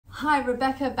Hi,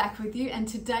 Rebecca back with you, and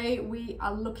today we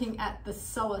are looking at the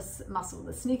psoas muscle,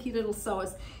 the sneaky little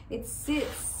psoas. It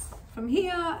sits from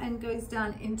here and goes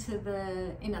down into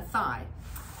the inner thigh.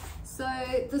 So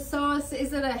the psoas,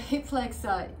 is it a hip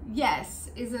flexor? Yes.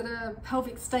 Is it a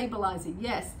pelvic stabilizer?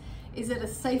 Yes. Is it a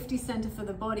safety center for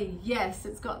the body? Yes.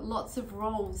 It's got lots of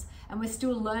roles, and we're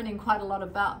still learning quite a lot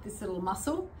about this little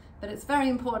muscle, but it's very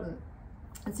important.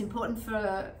 It's important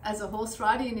for, as a horse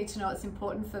rider, you need to know it's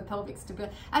important for pelvic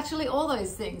stability. Actually, all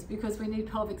those things, because we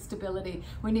need pelvic stability,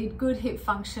 we need good hip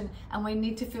function, and we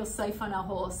need to feel safe on our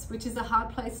horse, which is a hard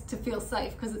place to feel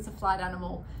safe because it's a flight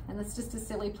animal, and it's just a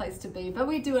silly place to be. But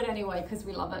we do it anyway because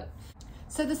we love it.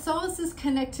 So the psoas is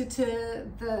connected to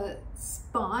the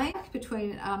spine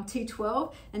between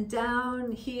T12 and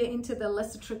down here into the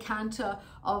lesser trochanter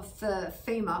of the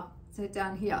femur, so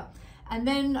down here. And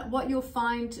then what you'll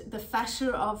find, the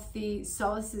fascia of the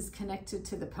psoas is connected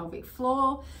to the pelvic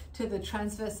floor, to the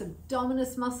transverse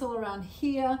abdominis muscle around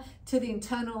here, to the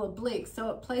internal oblique. So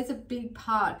it plays a big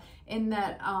part in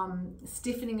that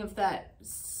stiffening of that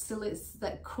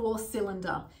core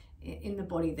cylinder in the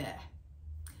body there.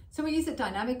 So we use it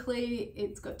dynamically.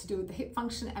 It's got to do with the hip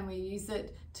function, and we use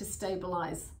it to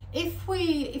stabilize. If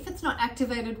it's not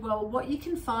activated well, what you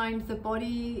can find, the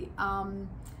body,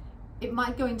 it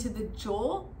might go into the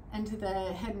jaw and to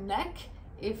the head and neck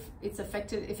if it's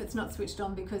affected, if it's not switched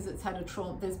on because it's had a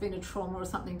trauma, there's been a trauma or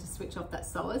something to switch off that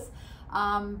psoas.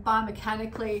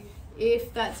 Biomechanically,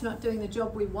 if that's not doing the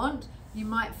job we want, you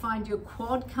might find your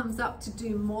quad comes up to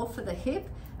do more for the hip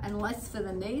and less for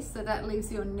the knee, so that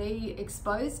leaves your knee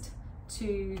exposed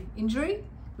to injury.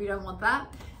 We don't want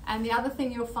that. And the other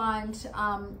thing you'll find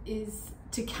is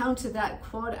to counter that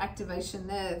quad activation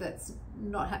there that's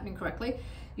not happening correctly,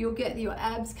 you'll get your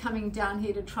abs coming down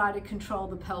here to try to control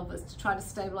the pelvis, to try to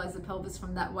stabilize the pelvis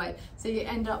from that way. So you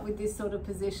end up with this sort of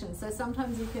position. So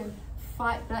sometimes you can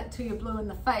fight that till you're blue in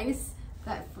the face,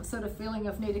 that sort of feeling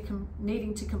of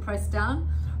needing to compress down.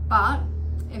 But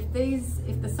if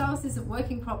the psoas isn't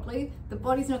working properly, the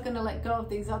body's not going to let go of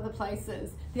these other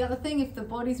places. The other thing, if the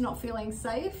body's not feeling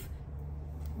safe,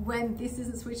 when this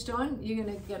isn't switched on, you're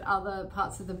going to get other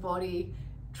parts of the body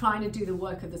trying to do the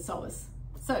work of the psoas.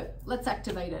 So let's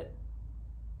activate it.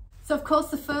 So of course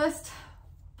the first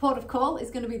port of call is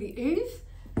going to be the oof.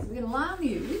 So we're going to lie on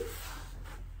the oof.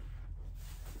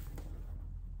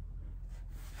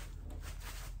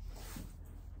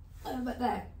 But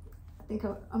there, I think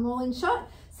I'm all in shot.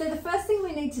 So the first thing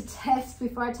we need to test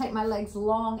before I take my legs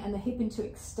long and the hip into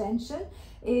extension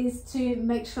is to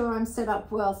make sure I'm set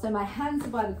up well. So my hands are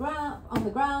by the ground, on the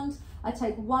ground. I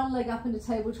take one leg up into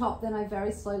tabletop, then I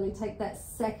very slowly take that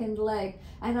second leg.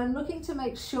 And I'm looking to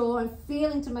make sure, I'm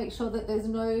feeling to make sure that there's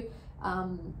no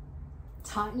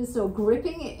tightness or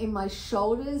gripping in my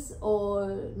shoulders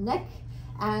or neck,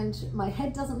 and my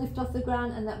head doesn't lift off the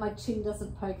ground, and that my chin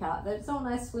doesn't poke out. That it's all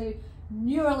nicely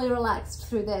neurally relaxed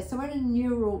through there. So we're in a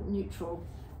neural neutral.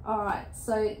 All right,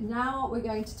 so now we're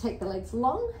going to take the legs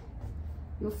long.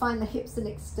 You'll find the hips an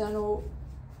external,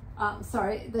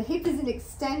 the hip is an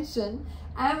extension,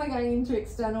 and we're going into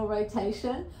external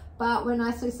rotation, but we're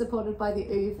nicely supported by the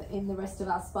oof in the rest of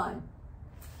our spine.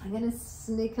 I'm going to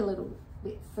sneak a little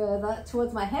bit further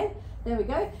towards my head. There we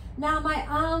go. Now my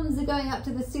arms are going up to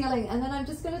the ceiling, and then I'm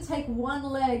just going to take one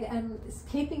leg and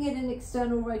keeping it in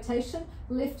external rotation,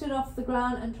 lift it off the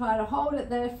ground and try to hold it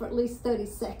there for at least 30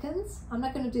 seconds. I'm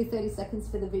not going to do 30 seconds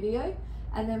for the video.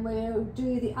 And then we'll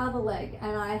do the other leg.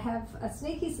 And I have a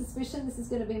sneaky suspicion this is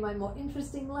going to be my more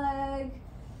interesting leg.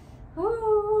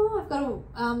 Oh,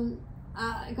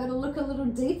 I've got to look a little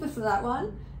deeper for that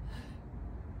one.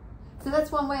 So that's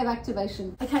one way of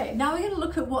activation. Okay, now we're going to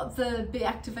look at what the Be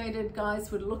Activated guys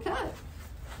would look at.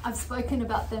 I've spoken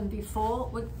about them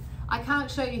before. I can't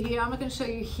show you here. I'm not going to show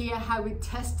you here how we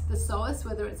test the psoas,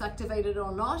 whether it's activated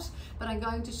or not, but I'm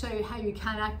going to show you how you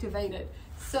can activate it.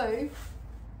 So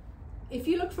if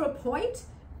you look for a point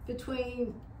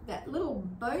between that little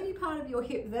bony part of your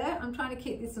hip there, I'm trying to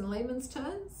keep this in layman's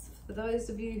terms for those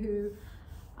of you who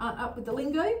aren't up with the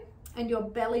lingo, and your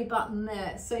belly button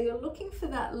there. So you're looking for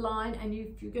that line, and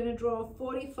you're going to draw a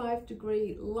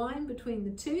 45-degree line between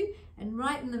the two, and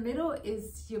right in the middle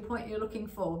is your point you're looking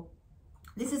for.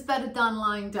 This is better done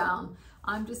lying down.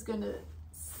 I'm just going to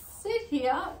sit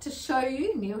here to show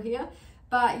you, kneel here,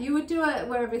 but you would do it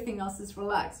where everything else is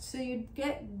relaxed. So you'd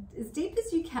get as deep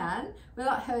as you can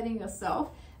without hurting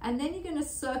yourself. And then you're going to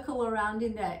circle around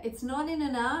in there. It's not in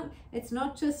and out. It's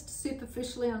not just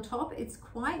superficially on top. It's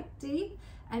quite deep.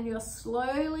 And you're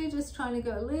slowly just trying to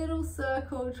go a little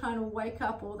circle, trying to wake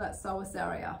up all that psoas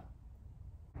area.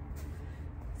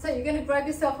 So you're going to grab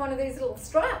yourself one of these little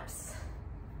straps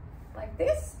like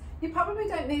this. You probably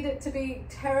don't need it to be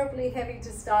terribly heavy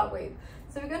to start with.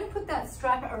 So we're going to put that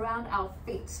strap around our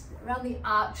feet, around the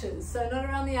arches. So not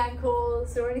around the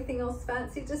ankles or anything else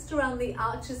fancy, just around the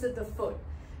arches of the foot.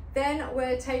 Then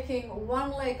we're taking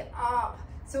one leg up.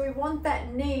 So we want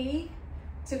that knee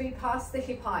to be past the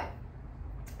hip height,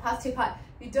 past hip height.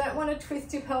 You don't want to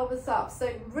twist your pelvis up.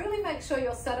 So really make sure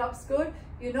your setup's good.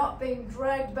 You're not being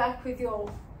dragged back with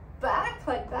your back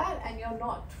like that, and you're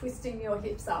not twisting your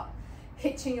hips up,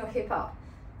 hitching your hip up.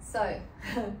 So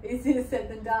easier said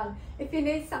than done. If you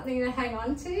need something to hang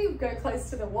on to, go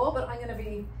close to the wall, but I'm going to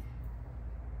be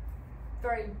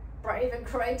very brave and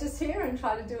courageous here and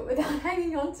try to do it without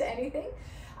hanging on to anything.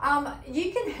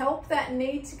 You can help that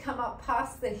knee to come up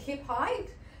past the hip height,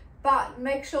 but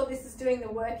make sure this is doing the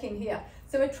work in here.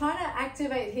 So we're trying to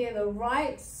activate here the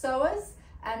right psoas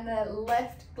and the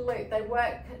left glute. They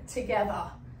work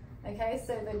together. Okay,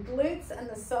 so the glutes and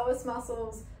the psoas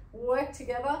muscles work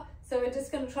together. So we're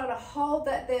just going to try to hold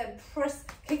that there, press,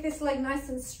 keep this leg nice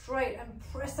and straight and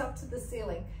press up to the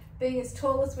ceiling, being as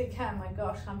tall as we can. My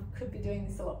gosh, I could be doing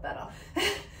this a lot better.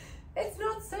 It's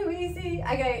not so easy.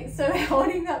 Okay, so we're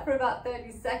holding that for about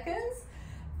 30 seconds.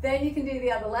 Then you can do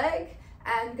the other leg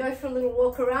and go for a little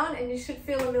walk around, and you should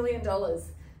feel $1 million.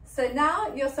 So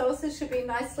now your psoas should be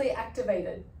nicely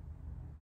activated.